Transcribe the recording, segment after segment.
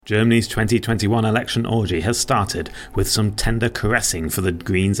Germany's 2021 election orgy has started, with some tender caressing for the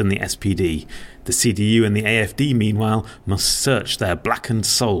Greens and the SPD. The CDU and the AfD, meanwhile, must search their blackened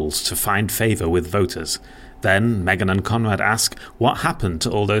souls to find favour with voters. Then Megan and Conrad ask what happened to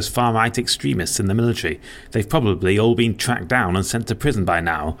all those far-right extremists in the military. They've probably all been tracked down and sent to prison by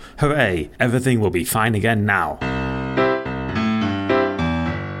now. Hooray! Everything will be fine again now.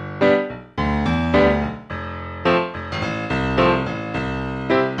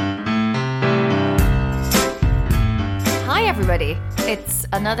 It's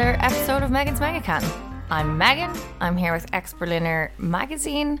another episode of Megan's Megacan. I'm Megan. I'm here with Ex-Berliner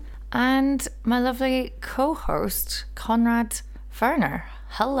Magazine and my lovely co-host, Conrad Werner.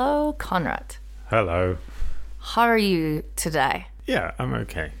 Hello, Conrad. Hello. How are you today? Yeah, I'm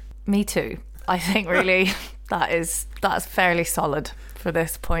okay. Me too. I think really that's fairly solid for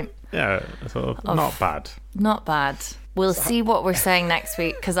this point. Yeah, sort of not bad. Not bad. We'll see what we're saying next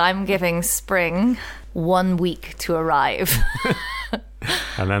week because I'm giving spring 1 week to arrive.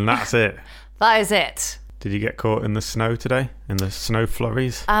 And then that's it. That is it. Did you get caught in the snow today? In the snow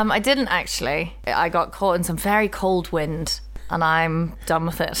flurries? I didn't actually. I got caught in some very cold wind and I'm done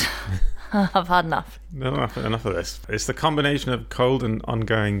with it. I've had enough. Enough of this. It's the combination of cold and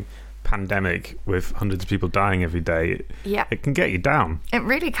ongoing pandemic with hundreds of people dying every day. Yeah. It can get you down. It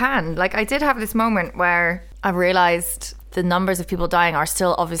really can. Like, I did have this moment where I realised the numbers of people dying are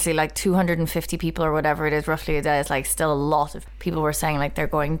still obviously like 250 people or whatever it is roughly a day. It's like still a lot of people were saying like they're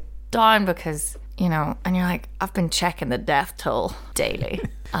going down because, you know, and you're like, I've been checking the death toll daily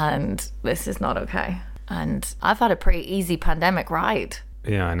and this is not okay. And I've had a pretty easy pandemic ride.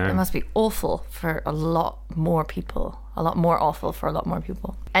 Yeah, I know. It must be awful for a lot more people. A lot more awful for a lot more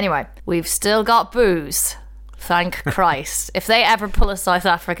people. Anyway, we've still got booze. Thank Christ. If they ever pull a South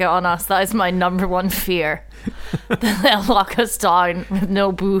Africa on us, that is my number one fear. That they'll lock us down with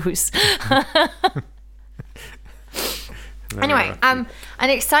no booze. Anyway, and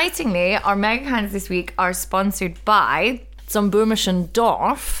excitingly, our Megacans this week are sponsored by Zum Böhmischen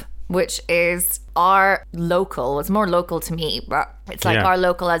Dorf, which is our local. It's more local to me, but it's like our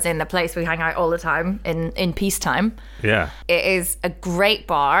local as in the place we hang out all the time in peacetime. Yeah. It is a great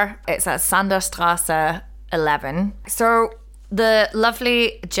bar. It's at Sanderstrasse 11. So the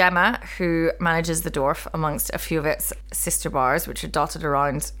lovely Gemma, who manages the Dorf amongst a few of its sister bars, which are dotted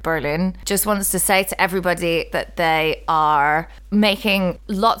around Berlin, just wants to say to everybody that they are making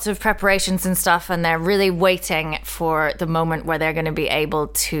lots of preparations and stuff, and they're really waiting for the moment where they're going to be able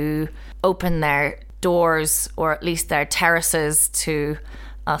to open their doors, or at least their terraces, to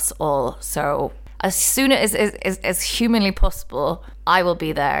us all. So as soon as humanly possible, I will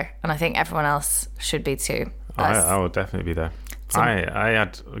be there, and I think everyone else should be too. I will definitely be there. I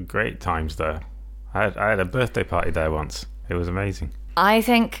had great times there. I had a birthday party there once. It was amazing. I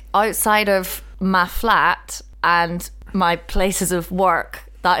think outside of my flat and my places of work,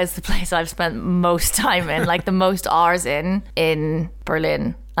 that is the place I've spent most time in, like the most hours in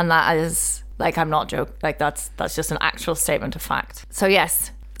Berlin. And that is, like, I'm not joking. Like, that's just an actual statement of fact. So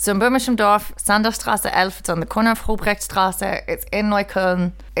yes, Zum Böhmischen Dorf, Sanderstrasse 11. It's on the corner of Hobrechtstrasse. It's in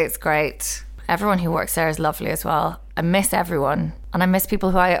Neukölln. It's great. Everyone who works there is lovely as well. I miss everyone. And I miss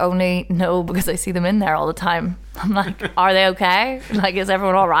people who I only know because I see them in there all the time. I'm like, are they okay? Like, is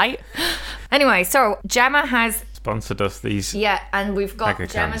everyone all right? Anyway, so Gemma has sponsored us these. Yeah, and we've got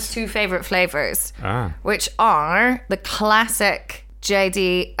Megacans. Gemma's two favourite flavours, which are the classic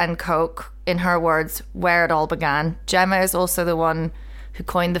JD and Coke, in her words, where it all began. Gemma is also the one who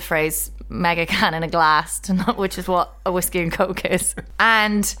coined the phrase Megacan in a glass, which is what a whiskey and Coke is.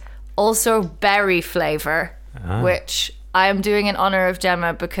 And also berry flavour, which I am doing in honour of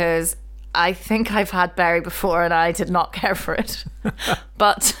Gemma because I think I've had berry before and I did not care for it.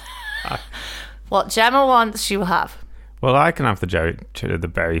 But what Gemma wants, she will have. Well, I can have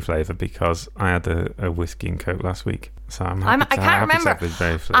the berry flavour because I had a whiskey and Coke last week. So I can't remember. The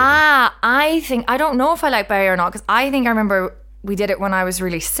berry flavour. I don't know if I like berry or not, because I think I remember we did it when I was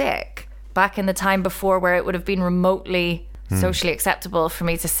really sick, back in the time before where it would have been remotely socially acceptable for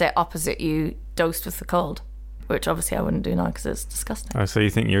me to sit opposite you dosed with the cold, which obviously I wouldn't do now because it's disgusting. Oh, so you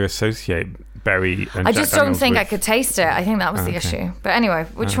think you associate berry and I just don't think with... I could taste it. I think that was the issue. But anyway,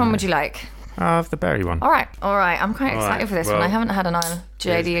 which one would you like? I'll have the berry one. All right. I'm quite excited for this one. I haven't had an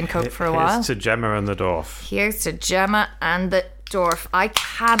JD and Coke for a while. Here's to Gemma and the Dorf. Here's to Gemma and the Dorf. I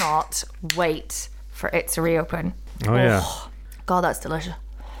cannot wait for it to reopen. Oh yeah. God, that's delicious.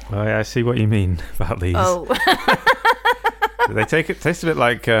 Oh yeah, I see what you mean about these. Oh. They taste a bit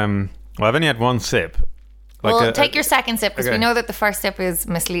like well, I've only had one sip. Take your second sip because we know that the first sip is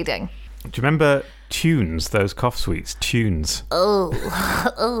misleading. Do you remember Tunes, those cough sweets, Tunes.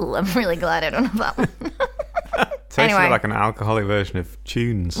 Oh, I'm really glad I don't have that one. Tasted like an alcoholic version of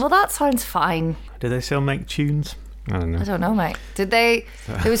Tunes. Well, that sounds fine. Do they still make Tunes? I don't know. I don't know, mate. Did they?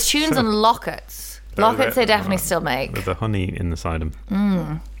 There was Tunes and Lockets. Lockets they definitely still make. With the honey inside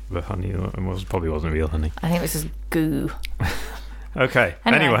them. The honey probably wasn't real honey. I think it was just goo. Okay.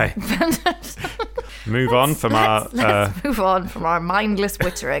 Anyway. Let's move on from our mindless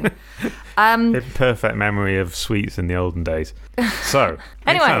wittering. Imperfect memory of sweets in the olden days. So,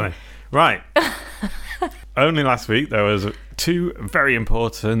 anyway. Right. Only last week there was 2 very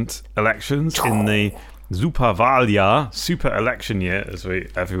important elections in the Superwahljahr, super election year, as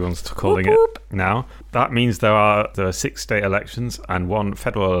everyone's calling it now. That means there are 6 state elections and 1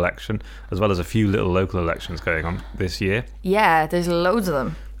 federal election, as well as a few little local elections going on this year. Yeah, there's loads of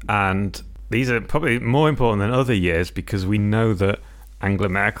them. And these are probably more important than other years because we know that Angela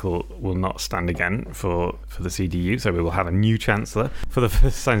Merkel will not stand again for the CDU, so we will have a new chancellor for the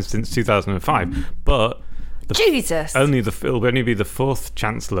first time since 2005. But Jesus! It'll only be the 4th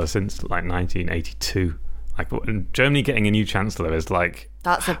chancellor since like 1982. Like Germany getting a new chancellor is like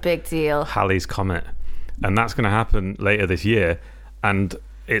that's a big deal. Halley's Comet, and that's going to happen later this year. And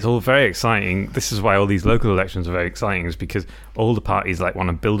it's all very exciting. This is why all these local elections are very exciting, is because all the parties like want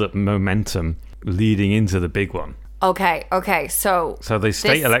to build up momentum leading into the big one. Okay. So the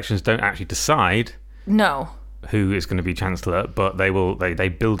state elections don't actually decide. No. Who is going to be chancellor, but they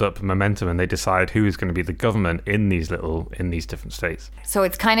build up momentum and they decide who is going to be the government in these different states. So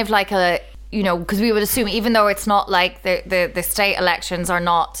it's kind of like because we would assume, even though it's not like the state elections are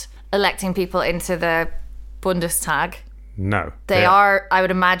not electing people into the Bundestag. No. They are. I would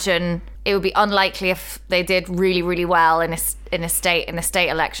imagine it would be unlikely if they did really, really well in a state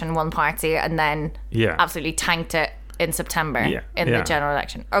election, one party, and then absolutely tanked it in September in the general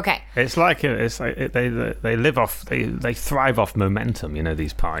election. Okay. It's like they live off, they thrive off momentum,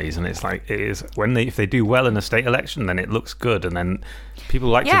 these parties, and it's like it is if they do well in a state election, then it looks good, and then people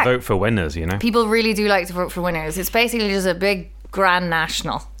like to vote for winners. People really do like to vote for winners. It's basically just a big grand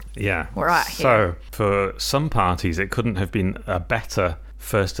national. Yeah. We're at here. So for some parties, it couldn't have been a better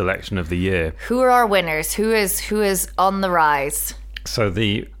first election of the year. Who are our winners? Who is on the rise? So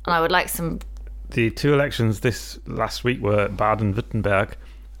and I would like some. The 2 elections this last week were Baden-Württemberg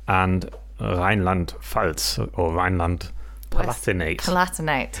and Rheinland-Pfalz, or Rheinland-Palatinate.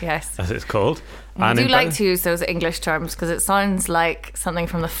 Palatinate, yes. As it's called. I do like to use those English terms because it sounds like something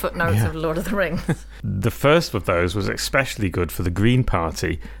from the footnotes of Lord of the Rings. The first of those was especially good for the Green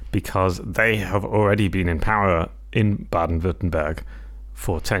Party because they have already been in power in Baden-Württemberg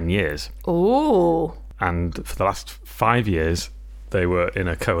for 10 years. Ooh. And for the last 5 years, they were in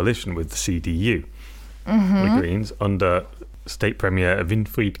a coalition with the CDU, the Greens, under State Premier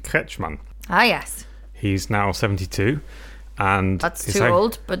Winfried Kretschmann. Ah, yes. He's now 72. And that's too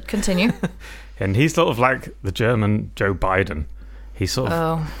old, but continue. And he's sort of like the German Joe Biden. He's sort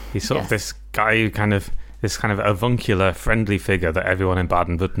of this guy who this kind of avuncular, friendly figure that everyone in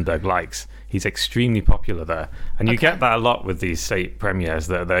Baden-Württemberg likes. He's extremely popular there. And you get that a lot with these state premiers,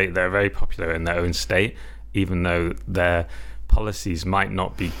 that they're very popular in their own state, even though their policies might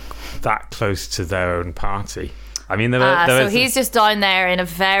not be that close to their own party. I mean, so he's just down there in a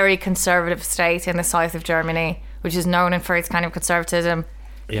very conservative state in the south of Germany, which is known for its kind of conservatism.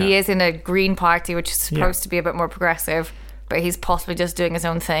 Yeah. He is in a Green Party, which is supposed to be a bit more progressive, but he's possibly just doing his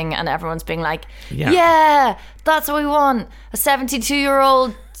own thing, and everyone's being like, yeah that's what we want, a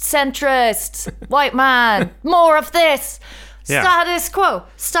 72-year-old centrist white man, more of this, status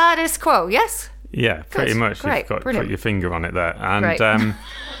quo, yes? Yeah, pretty much. Great. You've put your finger on it there. And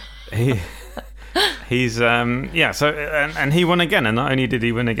he's and he won again. And not only did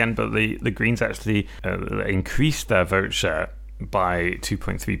he win again, but the Greens actually increased their vote share by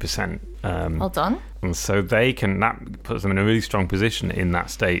 2.3%. Well done. And so that puts them in a really strong position in that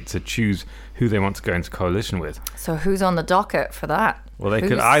state to choose who they want to go into coalition with. So who's on the docket for that? Well, they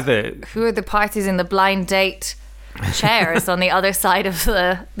could either... Who are the parties in the blind date chairs on the other side of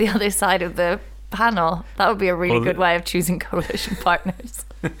the panel? That would be a really good way of choosing coalition partners.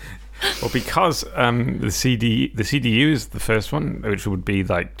 Well, because the CDU is the first one, which would be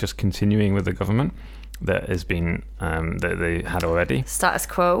like just continuing with the government that has been that they had already. Status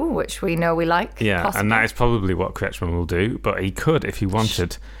quo, which we know we like. Yeah, possibly. And that is probably what Kretschmann will do. But he could, if he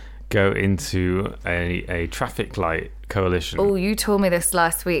wanted, go into a traffic light coalition. Oh, you told me this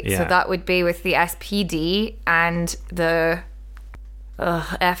last week. Yeah. So that would be with the SPD and the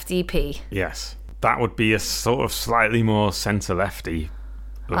FDP. Yes. That would be a sort of slightly more centre-lefty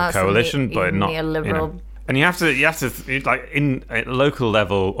coalition, but not neoliberal And you have to like in at local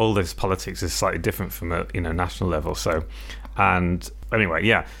level, all this politics is slightly different from a national level. So, and anyway,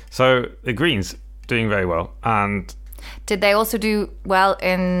 yeah. So the Greens doing very well, and did they also do well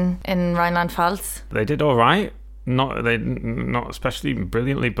in Rhineland-Pfalz? They did all right. Not especially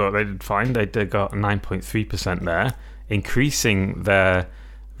brilliantly, but they did fine. They got 9.3% there, increasing their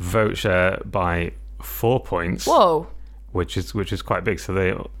vote share by 4 points. Whoa. Which is quite big. So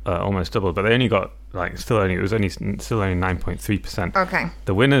they almost doubled, but they only got still only 9.3%. Okay.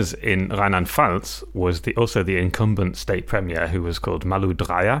 The winners in Rheinland-Pfalz was also the incumbent state premier, who was called Malu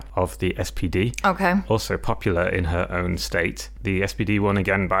Dreyer of the SPD. Okay. Also popular in her own state. The SPD won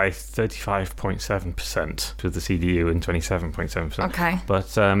again by 35.7% to the CDU and 27.7%. Okay.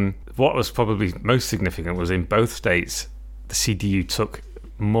 But what was probably most significant was in both states, the CDU took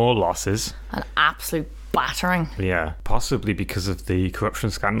more losses. An absolute battering. Yeah, possibly because of the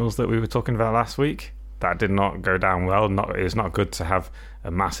corruption scandals that we were talking about last week. That did not go down well. It's not good to have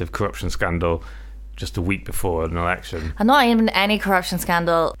a massive corruption scandal just a week before an election. And not even any corruption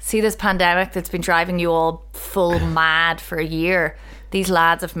scandal. See this pandemic that's been driving you all full mad for a year. These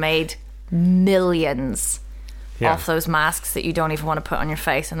lads have made millions off those masks that you don't even want to put on your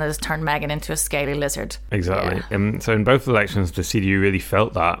face, and they just turned Megan into a scaly lizard. Exactly. Yeah. So in both elections, the CDU really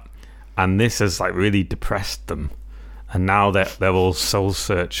felt that. And this has really depressed them, and now they're all soul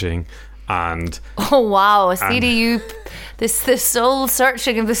searching, and oh wow, a CDU, this soul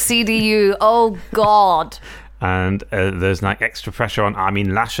searching of the CDU. Oh God. And there's extra pressure on Armin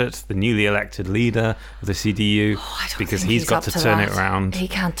Laschet, the newly elected leader of the CDU, because he's got to turn it around. He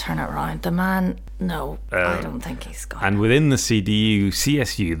can't turn it around. The man, no, I don't think he's got. And within the CDU,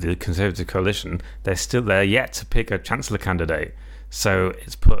 CSU, the Conservative Coalition, they're yet to pick a chancellor candidate. So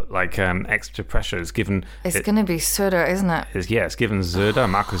it's put extra pressure. It's given. It's going to be Söder, isn't it? It's given Söder,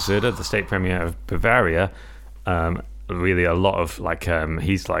 Markus Söder, the state premier of Bavaria, really a lot of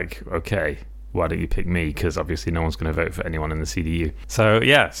he's okay, why don't you pick me? Because obviously no one's going to vote for anyone in the CDU. So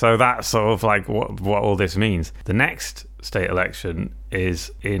yeah, so that's sort of what all this means. The next state election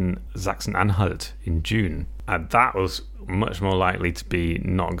is in Sachsen-Anhalt in June, and that was much more likely to be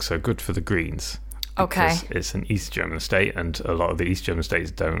not so good for the Greens. Because it's an East German state, and a lot of the East German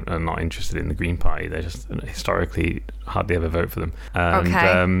states are not interested in the Green Party. They just historically hardly ever vote for them.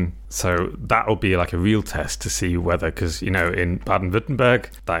 And so that will be a real test to see whether, because in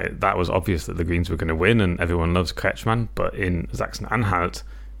Baden-Württemberg that was obvious that the Greens were going to win, and everyone loves Kretschmann. But in Sachsen-Anhalt,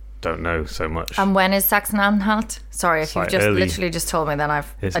 don't know so much. And when is Sachsen-Anhalt? Sorry, if you've just literally just told me, then I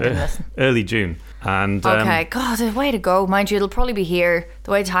didn't listen. Early June. And okay, God, way to go. Mind you, it'll probably be here. The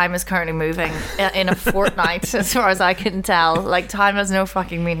way time is currently moving in a fortnight, as far as I can tell. Time has no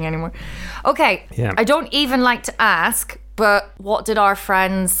fucking meaning anymore. Okay, yeah. I don't even like to ask, but what did our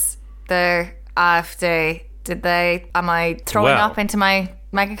friends, the AfD, am I throwing up into my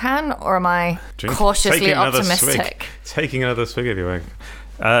Megacan, or am I cautiously optimistic? Taking another swig of your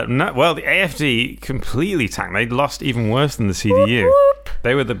Megacan. No, well, the AfD completely tanked. They lost even worse than the CDU. Whoop, whoop.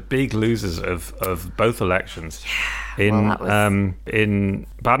 They were the big losers of both elections. In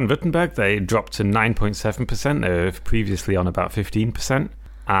Baden-Württemberg, they dropped to 9.7%. They were previously on about 15%.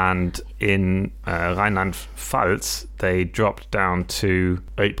 And in Rheinland-Pfalz, they dropped down to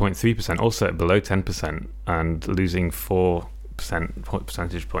 8.3%, also below 10%, and losing 4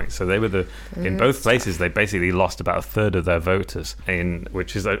 percentage points. So they were in both places. They basically lost about a third of their voters,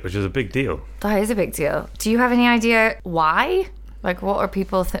 which is a big deal. That is a big deal. Do you have any idea why? What are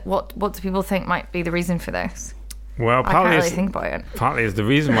people? What do people think might be the reason for this? Well, I can't really think about it. Partly is the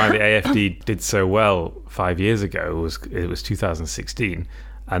reason why the AfD did so well 5 years ago was 2016,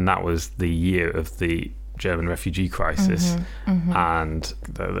 and that was the year of the German refugee crisis, and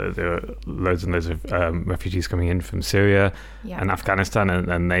there were loads and loads of refugees coming in from Syria and Afghanistan,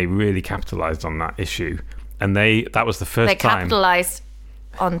 and they really capitalized on that issue. And that was the first time they capitalized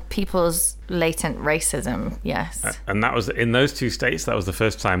on people's latent racism. Yes, and that was in those two states. That was the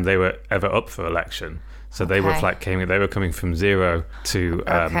first time they were ever up for election. So they were coming from 0 to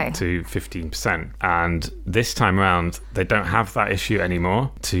 15%, and this time around they don't have that issue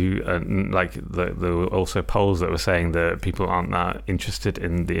anymore. There were also polls that were saying that people aren't that interested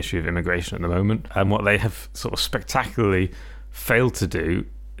in the issue of immigration at the moment. And what they have sort of spectacularly failed to do,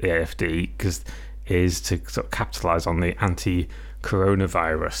 the AfD, is to sort of capitalise on the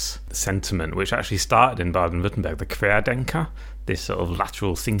anti-coronavirus sentiment, which actually started in Baden-Württemberg, the Querdenker. This sort of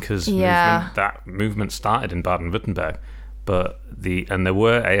lateral thinkers movement. That movement started in Baden-Württemberg, but there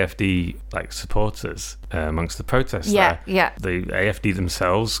were AFD like supporters amongst the protests there. Yeah. The AFD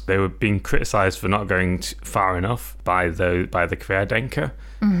themselves, they were being criticised for not going far enough by the Querdenker,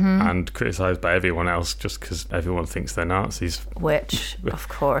 and criticised by everyone else just because everyone thinks they're Nazis. Which, of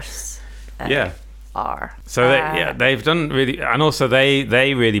course, are. So they've done really, and also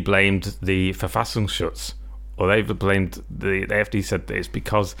they really blamed the Verfassungsschutz, or they've blamed the AFD said that it's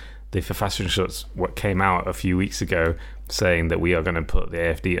because the Verfassungsschutz what came out a few weeks ago saying that we are going to put the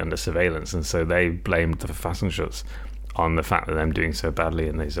AFD under surveillance, and so they blamed the Verfassungsschutz on the fact that them doing so badly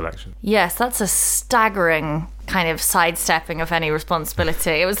in these elections. Yes, that's a staggering kind of sidestepping of any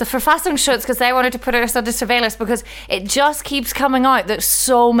responsibility. It was the Verfassungsschutz because they wanted to put us under surveillance, because it just keeps coming out that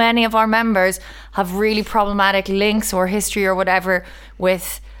so many of our members have really problematic links or history or whatever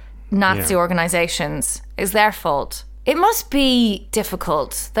with Nazi organisations. It's their fault. It must be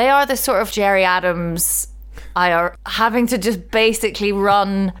difficult. They are the sort of Jerry Adams are having to just basically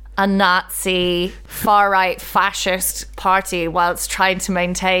run a Nazi far-right fascist party whilst trying to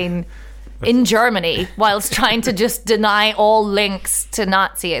maintain in Germany, whilst trying to just deny all links to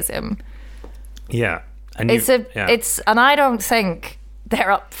Nazism. Yeah. And and I don't think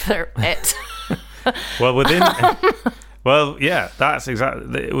they're up for it. That's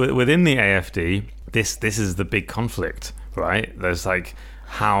exactly within the AFD. This is the big conflict, right? There's like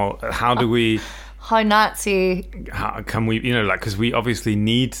how do we how Nazi? How can we, because we obviously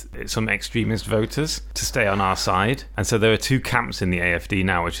need some extremist voters to stay on our side. And so there are two camps in the AFD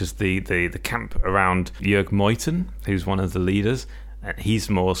now, which is the camp around Jörg Meuthen, who's one of the leaders. And he's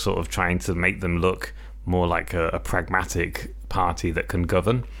more sort of trying to make them look more like a pragmatic party that can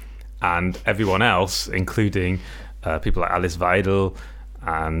govern. And everyone else, including people like Alice Weidel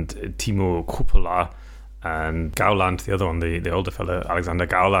and Timo Kruppala, and Gauland, the other one, the older fellow, Alexander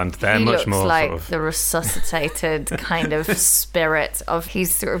Gauland, they're he much more like sort of the resuscitated kind of spirit of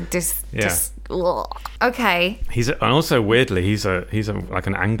he's sort of okay. And also weirdly, he's like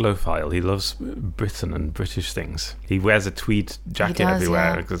an Anglophile. He loves Britain and British things. He wears a tweed jacket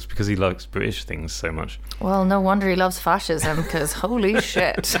everywhere because he likes British things so much. Well, no wonder he loves fascism, because holy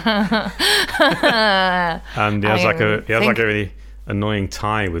shit. And he has like a really annoying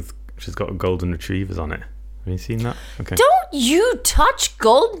tie which has got golden retrievers on it. Have you seen that? Okay. Don't you touch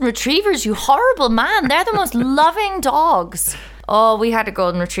golden retrievers, you horrible man. They're the most loving dogs. Oh, we had a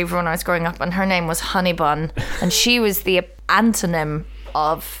golden retriever when I was growing up, and her name was Honeybun, and she was the antonym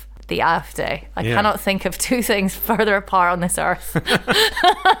of the AfD. I cannot think of two things further apart on this earth.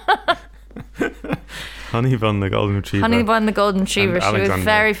 Honeybun the golden retriever. Honeybun the golden retriever. She was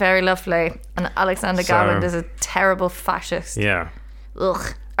very, very lovely. And Alexander Gauland is a terrible fascist. Yeah.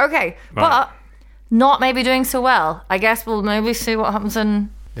 Ugh. Okay, but not maybe doing so well. I guess we'll maybe see what happens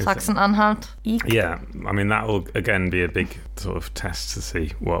in Saxon-Anhalt. Yeah, I mean, that will again be a big sort of test to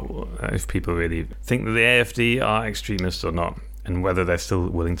see what if people really think that the AFD are extremists or not, and whether they're still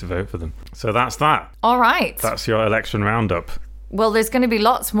willing to vote for them. So that's that. All right. That's your election roundup. Well, there's going to be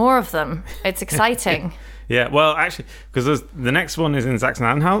lots more of them. It's exciting. Yeah, well, actually, because the next one is in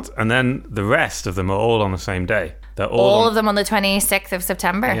Saxon-Anhalt, and then the rest of them are all on the same day. They're all of them on the 26th of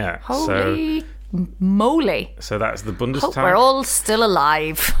September. Yeah. Holy moly. So that's the Bundestag. Hope we're all still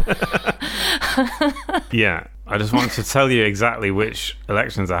alive. Yeah. I just wanted to tell you exactly which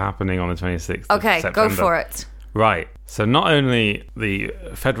elections are happening on the 26th of September. Go for it. Right. So not only the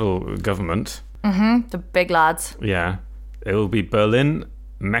federal government. Mm-hmm. The big lads. Yeah. It will be Berlin,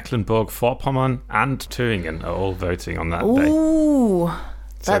 Mecklenburg-Vorpommern and Thüringen are all voting on that day. Ooh,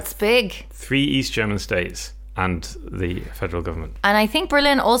 that's big. 3 East German states and the federal government. And I think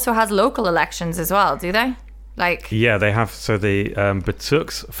Berlin also has local elections as well, do they? Yeah, they have. So the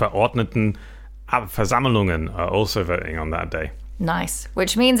Bezirksverordnetenversammlungen are also voting on that day. Nice.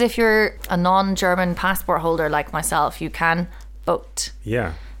 Which means if you're a non-German passport holder like myself, you can vote.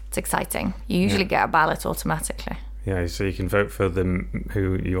 Yeah. It's exciting. You usually get a ballot automatically. Yeah, so you can vote for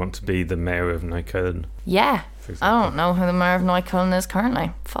who you want to be the mayor of Neukölln. Yeah. I don't know who the mayor of Neukölln is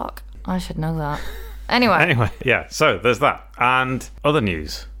currently. Fuck. I should know that. Anyway, yeah, so there's that. And other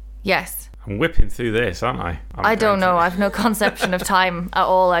news. Yes. I'm whipping through this, aren't I? I don't know. I've no conception of time at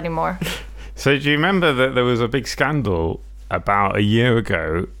all anymore. So do you remember that there was a big scandal about a year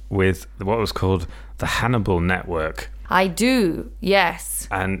ago with what was called the Hannibal Network? I do, yes.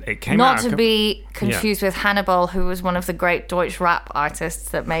 And it came out... Not to be confused with Hannibal, who was one of the great Deutsch rap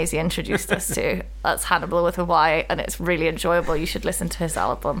artists that Maisie introduced us to. That's Hannibal with a Y, and it's really enjoyable. You should listen to his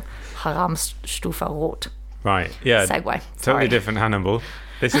album, Haramstufe Rot. Right, yeah. Segue. Totally different Hannibal.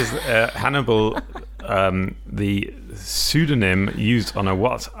 This is Hannibal, the pseudonym used on a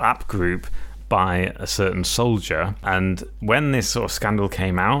WhatsApp group by a certain soldier. And when this sort of scandal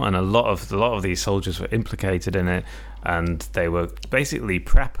came out, and a lot of these soldiers were implicated in it, and they were basically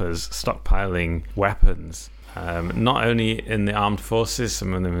preppers stockpiling weapons. Not only in the armed forces,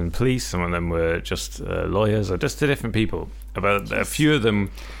 some of them in police, some of them were just lawyers or just different people. About a few of them.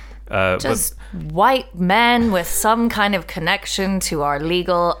 Just white men with some kind of connection to our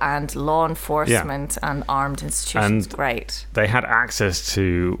legal and law enforcement and armed institutions. And great. They had access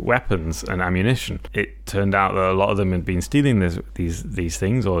to weapons and ammunition. It turned out that a lot of them had been stealing these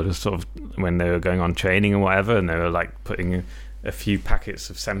things, or just sort of when they were going on training and whatever, and they were like putting a few packets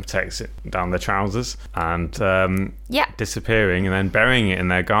of Semtex down their trousers and disappearing and then burying it in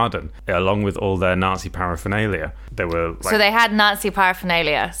their garden along with all their Nazi paraphernalia. They were so they had Nazi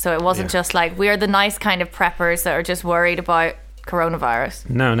paraphernalia, so it wasn't just like we're the nice kind of preppers that are just worried about coronavirus.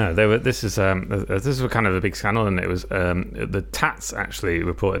 No, they were. This was kind of a big scandal, and it was the Tats actually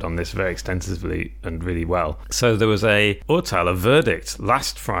reported on this very extensively and really well. So there was a verdict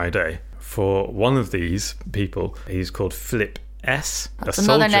last Friday for one of these people. He's called Philip S. That's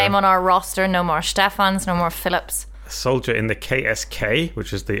another name on our roster. No more Stefans, no more Phillips. A soldier in the KSK,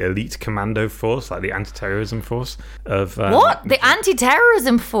 which is the elite commando force, like the anti-terrorism force of what? The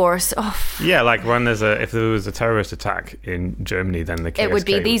anti-terrorism force? Oh. Yeah, like when if there was a terrorist attack in Germany, then the KSK it would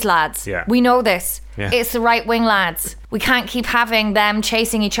be these lads. Yeah, we know this. Yeah. It's the right-wing lads. We can't keep having them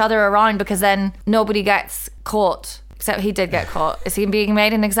chasing each other around because then nobody gets caught. Except he did get caught. Is he being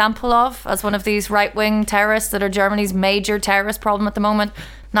made an example of as one of these right-wing terrorists that are Germany's major terrorist problem at the moment?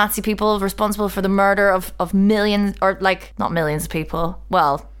 Nazi people responsible for the murder of millions, or like not millions of people.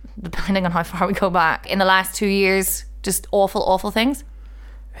 Well, depending on how far we go back. In the last 2 years, just awful, awful things.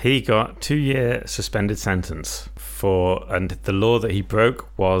 He got 2-year suspended sentence and the law that he broke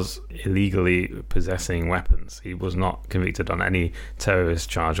was illegally possessing weapons. He was not convicted on any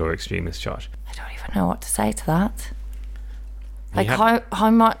terrorist charge or extremist charge. I don't even know what to say to that. Like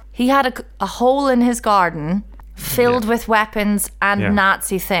how much he had a hole in his garden filled with weapons and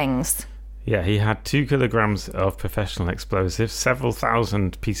Nazi things. Yeah, he had 2 kilograms of professional explosives, several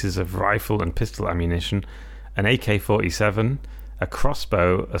thousand pieces of rifle and pistol ammunition, an AK-47, a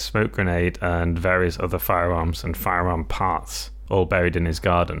crossbow, a smoke grenade, and various other firearms and firearm parts, all buried in his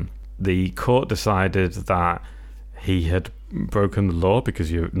garden. The court decided that he had broken the law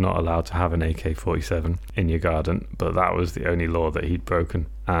because you're not allowed to have an AK-47 in your garden, but that was the only law that he'd broken.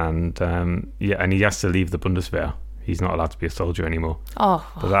 And and he has to leave the Bundeswehr. He's not allowed to be a soldier anymore. Oh,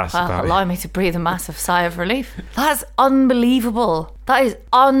 but that's allow me to breathe a massive sigh of relief. That's unbelievable. That is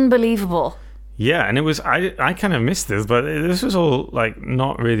unbelievable. Yeah, and it was I kind of missed this, but this was all like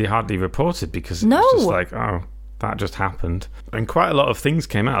not really hardly reported because it was just like, oh, that just happened. And quite a lot of things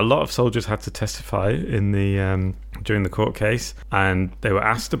came out. A lot of soldiers had to testify in the during the court case, and they were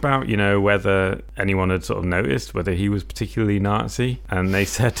asked about, whether anyone had sort of noticed whether he was particularly Nazi, and they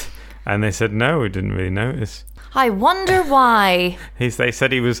said no, we didn't really notice. I wonder why. They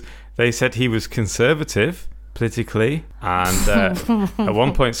said he was conservative politically, and at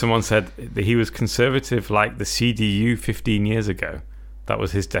one point someone said that he was conservative like the CDU 15 years ago. That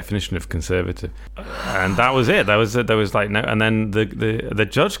was his definition of conservative, and that was it. There was like no, and then the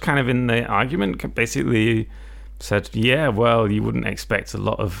judge kind of in the argument basically said, yeah, well, you wouldn't expect a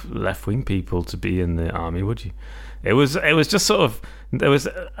lot of left-wing people to be in the army, would you? It was just sort of, there was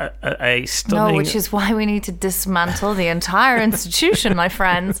a stunning... No, which is why we need to dismantle the entire institution, my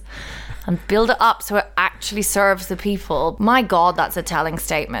friends, and build it up so it actually serves the people. My God, that's a telling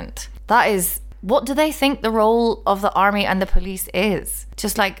statement. That is... What do they think the role of the army and the police is?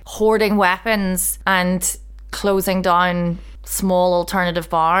 Just like hoarding weapons and closing down small alternative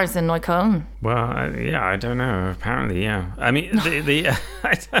bars in Neukölln? Well, I don't know. Apparently, yeah. I mean,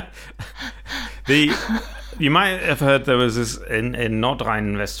 you might have heard there was this in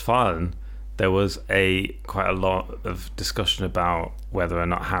Nordrhein-Westfalen. There was quite a lot of discussion about whether or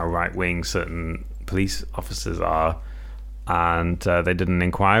not how right-wing certain police officers are. And they did an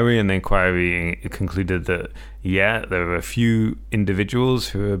inquiry, and the inquiry concluded that, there were a few individuals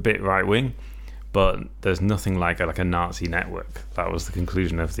who were a bit right-wing, but there's nothing like a Nazi network. That was the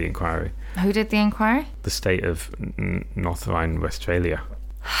conclusion of the inquiry. Who did the inquiry? The state of North Rhine-Westphalia.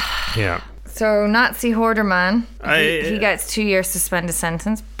 Yeah. So Nazi hoarder man, he gets 2 years suspended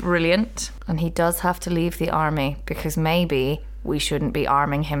sentence. Brilliant. And he does have to leave the army because maybe... we shouldn't be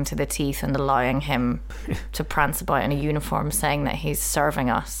arming him to the teeth and allowing him to prance about in a uniform saying that he's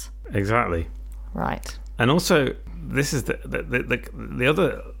serving us. Exactly. Right. And also, this is the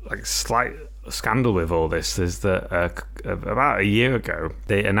other slight scandal with all this is that about a year ago,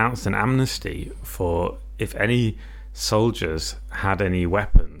 they announced an amnesty for if any soldiers had any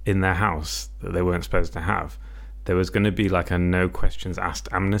weapon in their house that they weren't supposed to have, there was going to be like a no questions asked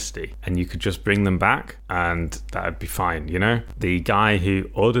amnesty, and you could just bring them back and that'd be fine, you know? The guy who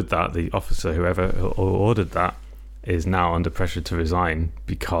ordered that, the officer, whoever ordered that, is now under pressure to resign,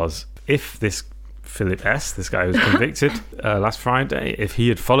 because if this Philip S., this guy who was convicted last Friday, if he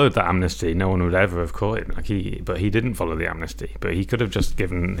had followed that amnesty, no one would ever have caught him. But he didn't follow the amnesty. But he could have just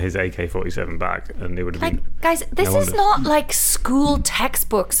given his AK-47 back, and it would have been... Guys, this is not like school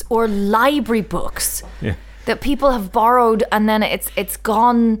textbooks or library books that people have borrowed and then it's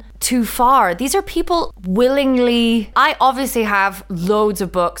gone too far. These are people willingly... I obviously have loads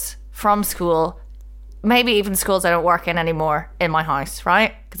of books from school, maybe even schools I don't work in anymore, in my house,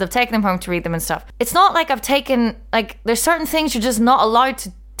 right? Because I've taken them home to read them and stuff. It's not like I've taken, like, there's certain things you're just not allowed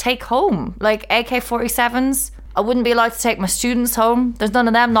to take home. Like AK-47s, I wouldn't be allowed to take my students home. There's none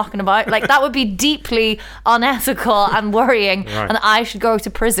of them knocking about. Like, that would be deeply unethical and worrying, right. And I should go to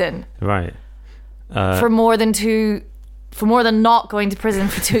prison. Right. For more than not going to prison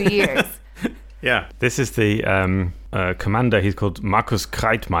for 2 years. Yeah. This is the commander. He's called Markus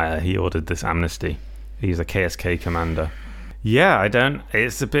Kreitmeier. He ordered this amnesty. He's a KSK commander. Yeah,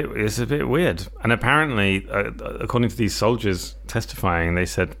 it's a bit weird. And apparently, according to these soldiers testifying, they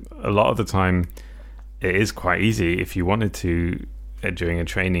said a lot of the time it is quite easy if you wanted to, during a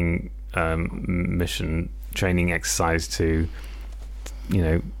training training exercise, to, you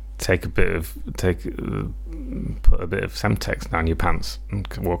know, put a bit of Semtex down your pants and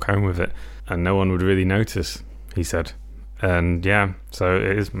walk home with it, and no one would really notice, he said. And yeah, so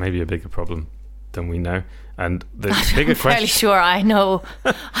it is maybe a bigger problem than we know. And the bigger question... I'm fairly sure I know.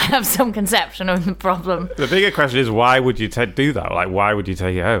 I have some conception of the problem. The bigger question is, why would you do that? Like, why would you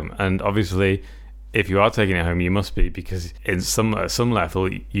take it home? And obviously, if you are taking it home, you must be, because at some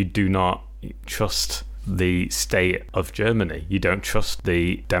level, you do not trust the state of Germany. You don't trust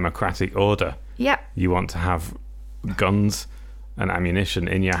the democratic order. Yeah. You want to have guns and ammunition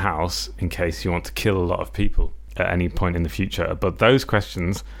in your house in case you want to kill a lot of people at any point in the future. But those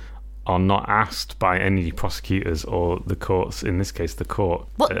questions are not asked by any prosecutors or the courts, in this case the court.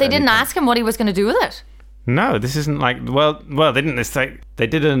 Well, they didn't ask him what he was going to do with it. No, this isn't like, well they didn't, they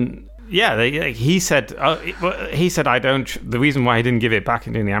didn't, yeah, he said I don't, the reason why he didn't give it back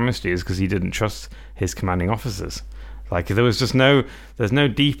in the amnesty is because he didn't trust his commanding officers. Like, there was just there's no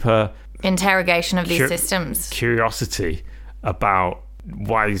deeper interrogation of these systems, curiosity about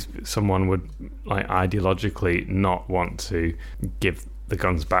why someone would, like, ideologically not want to give the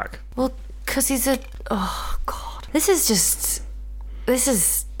guns back. Well, because he's oh god, this is just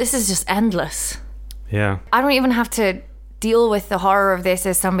endless. Yeah, I don't even have to deal with the horror of this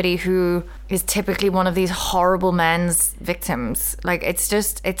as somebody who is typically one of these horrible men's victims. Like, it's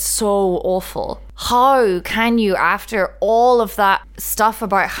so awful. How can you, after all of that stuff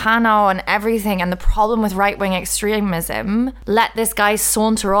about Hanau and everything and the problem with right-wing extremism, let this guy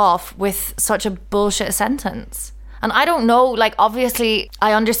saunter off with such a bullshit sentence? And I don't know, like, obviously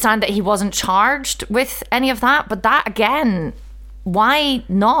I understand that he wasn't charged with any of that, but that, again, why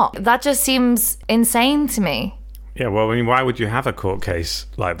not? That just seems insane to me. Yeah, well, I mean, why would you have a court case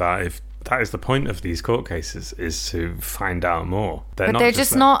like that if that is the point of these court cases, is to find out more? They're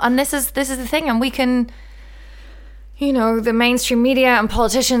just not, and this is the thing, and we can, you know, the mainstream media and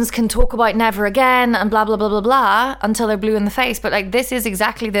politicians can talk about never again and blah, blah, blah, blah, blah, until they're blue in the face. But, like, this is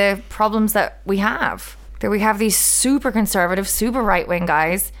exactly the problems that we have. That we have these super conservative, super right-wing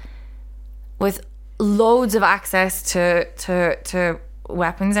guys with loads of access to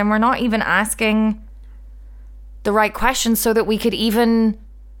weapons, and we're not even asking the right questions so that we could even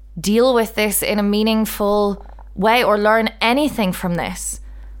deal with this in a meaningful way or learn anything from this.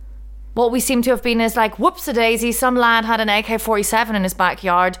 What we seem to have been is like, whoops-a-daisy, some lad had an AK-47 in his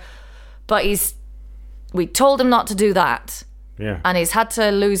backyard, but we told him not to do that. Yeah. And he's had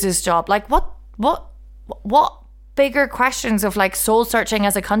to lose his job. Like, what bigger questions of, like, soul searching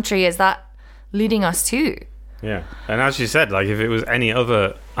as a country is that leading us to? Yeah, and as you said, like, if it was any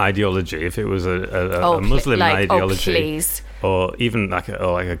other ideology, if it was a Muslim ideology, or even like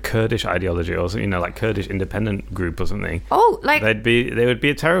a Kurdish ideology, or, you know, like Kurdish independent group or something, they would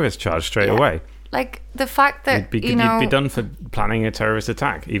be a terrorist charge straight away. Like, the fact that you'd be done for planning a terrorist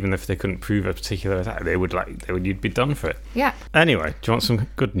attack, even if they couldn't prove a particular attack, you'd be done for it. Yeah. Anyway, do you want some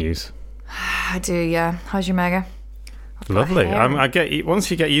good news? I do. Yeah. How's your mega? Lovely. Once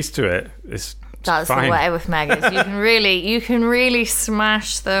you get used to it, that's fine. The way with megas. You can really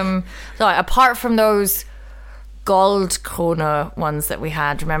smash them. So, apart from those gold Krone ones that we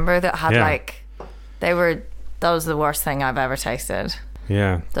had, remember, that had that was the worst thing I've ever tasted.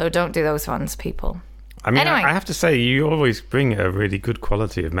 Yeah. So don't do those ones, people. I mean, Anyway. I have to say, you always bring a really good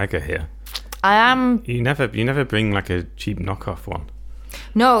quality of Mega here. I am. You never bring like a cheap knockoff one.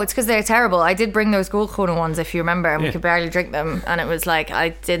 No, it's because they're terrible. I did bring those Goldkrone ones, if you remember, and we Yeah. could barely drink them. And it was like, I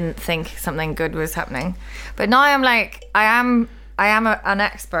didn't think something good was happening. But now I'm like, I am an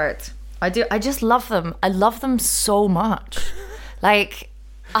expert. I just love them. I love them so much. Like,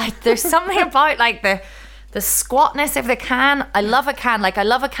 there's something about like the squatness of the can. I love a can. Like, I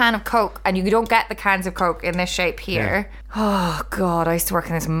love a can of Coke, and you don't get the cans of Coke in this shape here. Oh, God. I used to work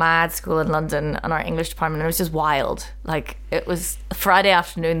in this mad school in London in our English department, and it was just wild. Like, it was Friday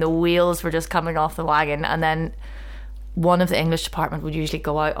afternoon, the wheels were just coming off the wagon, and then one of the English department would usually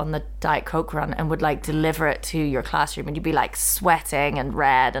go out on the Diet Coke run and would like deliver it to your classroom, and you'd be like sweating and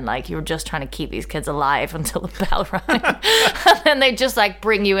red, and like you were just trying to keep these kids alive until the bell rang. And then they just like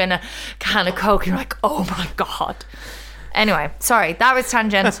bring you in a can of Coke, and you're like, oh my God. Anyway, sorry, that was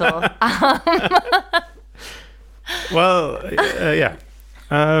tangential. Well, yeah.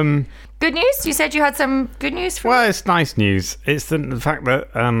 Good news? You said you had some good news for Well, it's nice news. It's the fact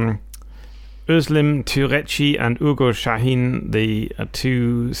that Özlem Türeci and Ugo Şahin, the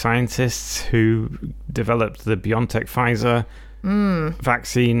two scientists who developed the BioNTech-Pfizer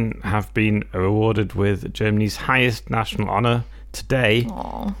vaccine, have been awarded with Germany's highest national honour today,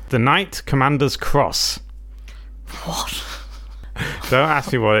 the Knight Commander's Cross. What? Don't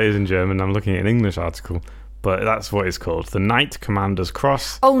ask me what it is in German. I'm looking at an English article, but that's what it's called. The Knight Commander's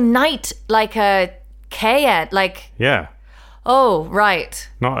Cross. Oh, knight, like a K, like, Yeah, oh, right.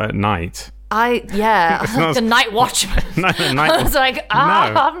 not at night. Yeah, not- the night watchman. No, the night. I was like,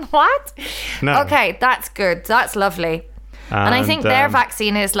 No. what? No. Okay, that's good. That's lovely. And I think their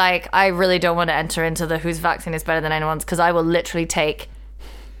vaccine is like, I really don't want to enter into the whose vaccine is better than anyone's, because I will literally take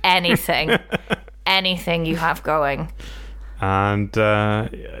anything, anything you have going. And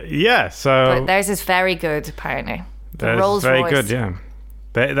yeah, so But theirs is very good, apparently. The that's Rolls very Royce. good. Yeah,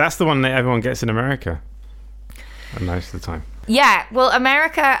 that's the one that everyone gets in America most of the time. Yeah, well,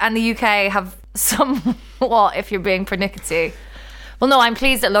 America and the UK have somewhat, if you're being pernickety. Well, no, I'm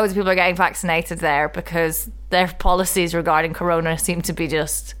pleased that loads of people are getting vaccinated there, because their policies regarding corona seem to be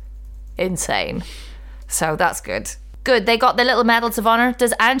just insane. So that's good. Good, they got the little medals of honour.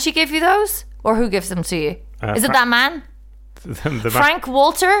 Does Angie give you those? Or who gives them to you? Is it that man? Frank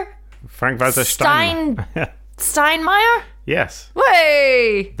Walter? Walter Steinmeier? Yes,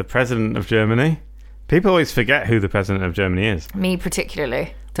 Way! the president of Germany. People always forget who the president of Germany is. Me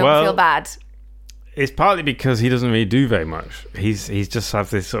particularly. Don't Well, feel bad. It's partly because he doesn't really do very much. He's just have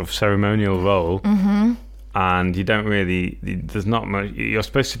this sort of ceremonial role, and you don't really. There's not much. You're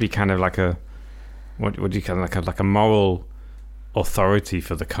supposed to be kind of like a what do you call it? Like a moral authority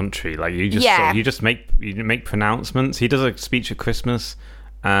for the country. Like you just make pronouncements. He does a speech at Christmas,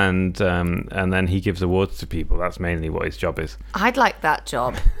 and then he gives awards to people. That's mainly what his job is. I'd like that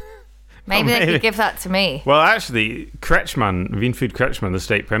job. Maybe they could give that to me. Well, actually, Kretschmann, Winfried Kretschmann, the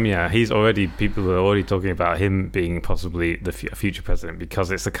state premier, people are already talking about him being possibly the future president,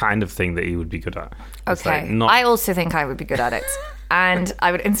 because it's the kind of thing that he would be good at. It's Okay. like I also think I would be good at it. And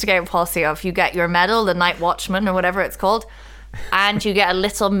I would instigate a policy of you get your medal, the night watchman or whatever it's called, and you get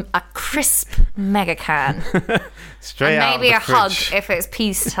a crisp Megacan. straight And out maybe of the a hug fridge. if it's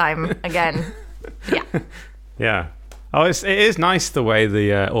peacetime again. Yeah. Yeah. Oh, it is nice the way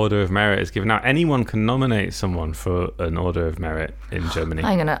the Order of Merit is given out. Anyone can nominate someone for an Order of Merit in Germany.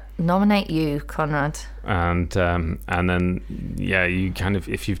 I'm going to nominate you, Conrad. And then, yeah, you kind of,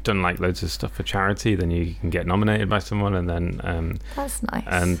 if you've done like loads of stuff for charity, then you can get nominated by someone, and then That's nice.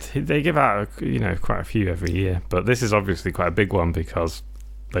 and they give out quite a few every year. But this is obviously quite a big one because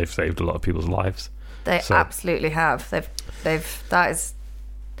they've saved a lot of people's lives. They absolutely have. That is,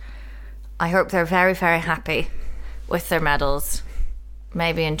 I hope they're very, very happy with their medals,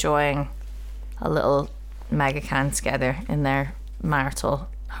 maybe enjoying a little Megacan together in their marital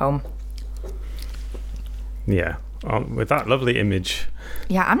home. Yeah, with that lovely image,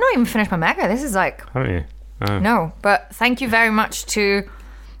 Yeah, I'm not even finished my Mega. This is like, haven't you? Oh. no, but thank you very much to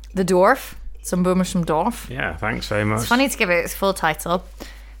the Dwarf, some boomers from Dorf. Yeah, thanks very much. It's funny to give it its full title.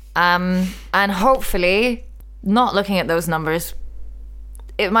 And hopefully, not looking at those numbers,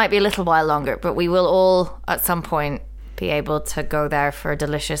 it might be a little while longer, but we will all at some point be able to go there for a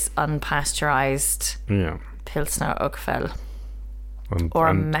delicious unpasteurized Yeah. Pilsner Urquell And, or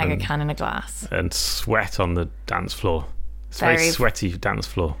a and- Megacan in a glass. and sweat on the dance floor. It's a very Very- sweaty dance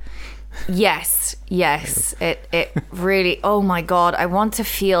floor. Yes. It really, oh my God, I want to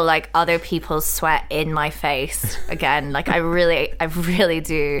feel like other people's sweat in my face again. Like I really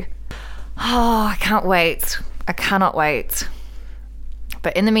do. Oh, I can't wait. I cannot wait.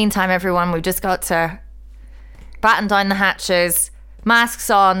 But in the meantime, everyone, we've just got to batten down the hatches, masks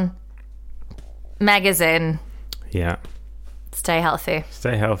on, Mega's in. Yeah. Stay healthy.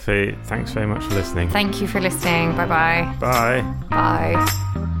 Stay healthy. Thanks very much for listening. Thank you for listening. Bye-bye. Bye.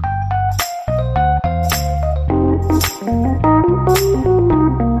 Bye.